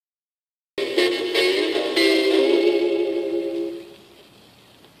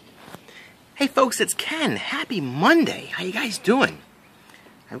Hey folks, it's Ken. Happy Monday. How you guys doing?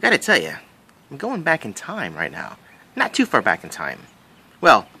 I've got to tell you, I'm going back in time right now. Not too far back in time.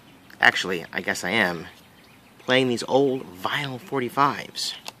 Well, actually, I guess I am. Playing these old vinyl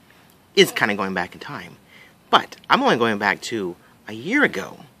 45s is kind of going back in time. But I'm only going back to a year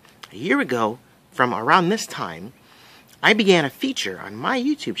ago. A year ago, from around this time, I began a feature on my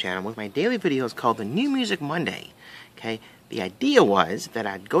YouTube channel with my daily videos called the New Music Monday. Okay? The idea was that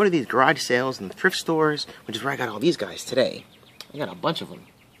I'd go to these garage sales and the thrift stores, which is where I got all these guys today. I got a bunch of them.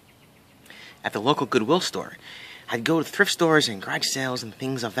 At the local Goodwill store. I'd go to thrift stores and garage sales and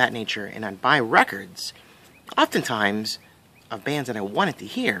things of that nature, and I'd buy records, oftentimes of bands that I wanted to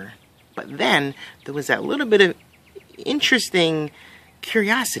hear, but then there was that little bit of interesting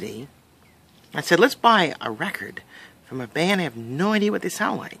curiosity. I said, let's buy a record from a band I have no idea what they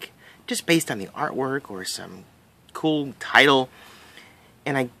sound like, just based on the artwork or some cool title.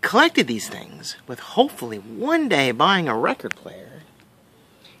 And I collected these things with hopefully one day buying a record player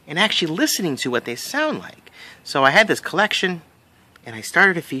and actually listening to what they sound like. So I had this collection and I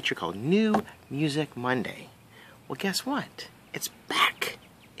started a feature called New Music Monday. Well, guess what? It's back.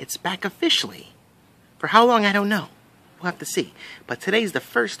 It's back officially. For how long, I don't know. We'll have to see. But today's the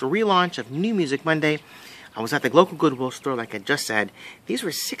first relaunch of New Music Monday. I was at the local Goodwill store, like I just said. These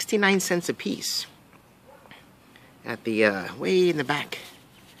were 69 cents a piece at the way in the back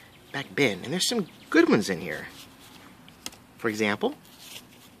bin. And there's some good ones in here. For example,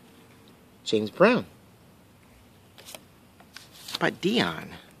 James Brown. How about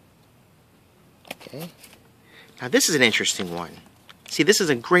Dion? Okay. Now this is an interesting one. See, this is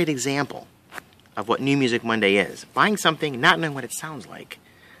a great example of what New Music Monday is. Buying something, not knowing what it sounds like.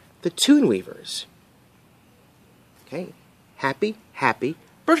 The Tune Weavers. Okay. Happy, happy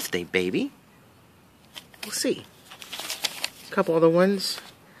birthday, baby. We'll see. A couple other ones.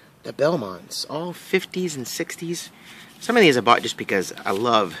 The Belmonts. All 50s and 60s. Some of these I bought just because I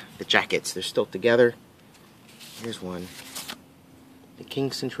love the jackets. They're still together. Here's one. The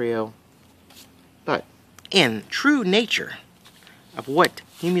Kingston Trio. But in true nature of what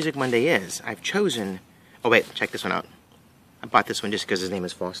New Music Monday is, I've chosen... Oh wait, check this one out. I bought this one just because his name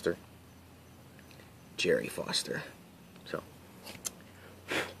is Foster. Jerry Foster. So,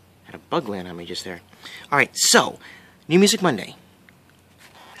 had a bug land on me just there. Alright, so, New Music Monday.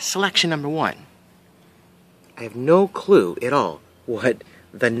 Selection number 1. I have no clue at all what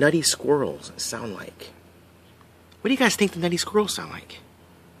the Nutty Squirrels sound like. What do you guys think the Nutty Squirrels sound like? Do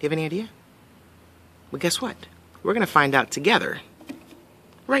you have any idea? Well, guess what? We're going to find out together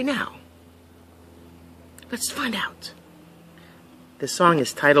right now. Let's find out. This song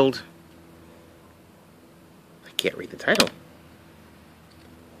is titled... I can't read the title.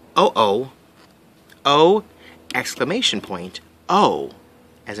 Oh, oh, exclamation point, oh,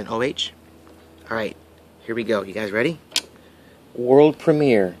 as in OH. Alright, here we go. You guys ready? World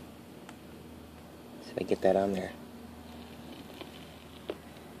premiere. Let's see if I get that on there.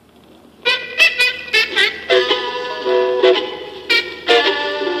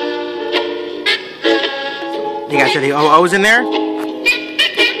 You guys hear the oh-ohs in there?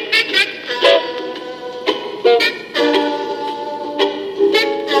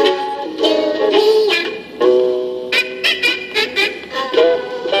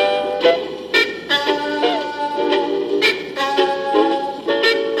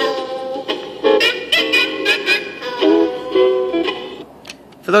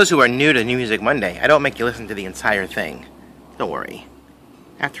 For those who are new to New Music Monday, I don't make you listen to the entire thing. Don't worry.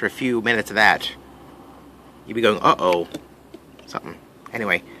 After a few minutes of that, you'll be going, uh-oh, something.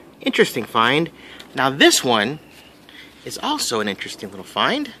 Anyway, interesting find. Now this one is also an interesting little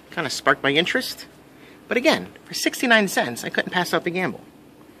find. Kind of sparked my interest. But again, for 69 cents, I couldn't pass up the gamble.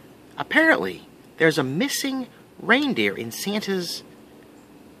 Apparently, there's a missing reindeer in Santa's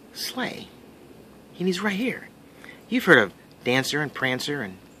sleigh. And he's right here. You've heard of Dancer and Prancer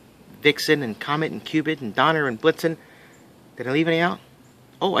and Vixen and Comet and Cupid and Donner and Blitzen. Did I leave any out?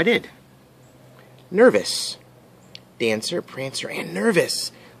 Oh, I did. Nervous. Dancer, Prancer, and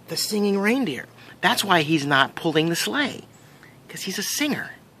Nervous. The singing reindeer. That's why he's not pulling the sleigh. Because he's a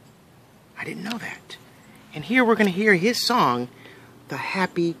singer. I didn't know that. And here we're going to hear his song, The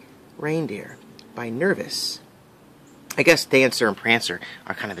Happy Reindeer, by Nervous. I guess Dancer and Prancer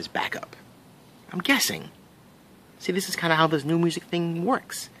are kind of his backup. I'm guessing. See, this is kind of how this new music thing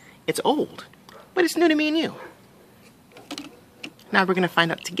works. It's old, but it's new to me and you. Now we're going to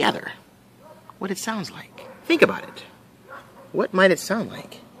find out together what it sounds like. Think about it. What might it sound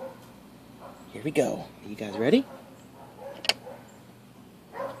like? Here we go. Are you guys ready?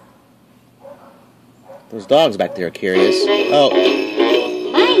 Those dogs back there are curious. Oh.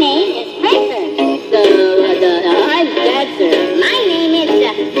 My name is Prancer.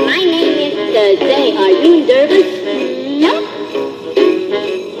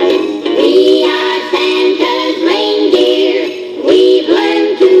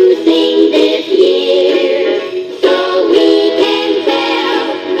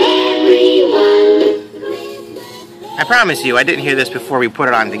 promise you, I didn't hear this before we put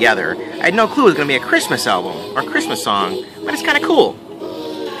it on together. I had no clue it was going to be a Christmas album or Christmas song, but it's kind of cool.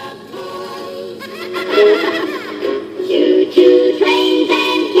 Choo-choo trains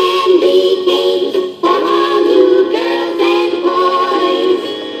and candy canes for all you girls and boys.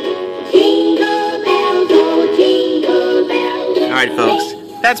 Jingle bells, oh jingle bells. Alright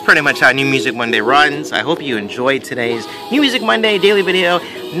folks, that's pretty much how New Music Monday runs. I hope you enjoyed today's New Music Monday daily video.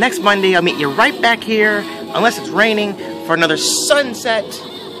 Next Monday I'll meet you right back here, unless it's raining, for another sunset.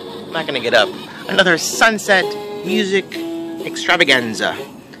 I'm not gonna get up. Another sunset music extravaganza.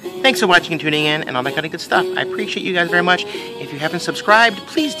 Thanks for watching and tuning in and all that kind of good stuff. I appreciate you guys very much. If you haven't subscribed,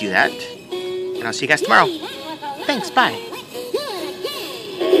 please do that. And I'll see you guys tomorrow. Thanks, bye.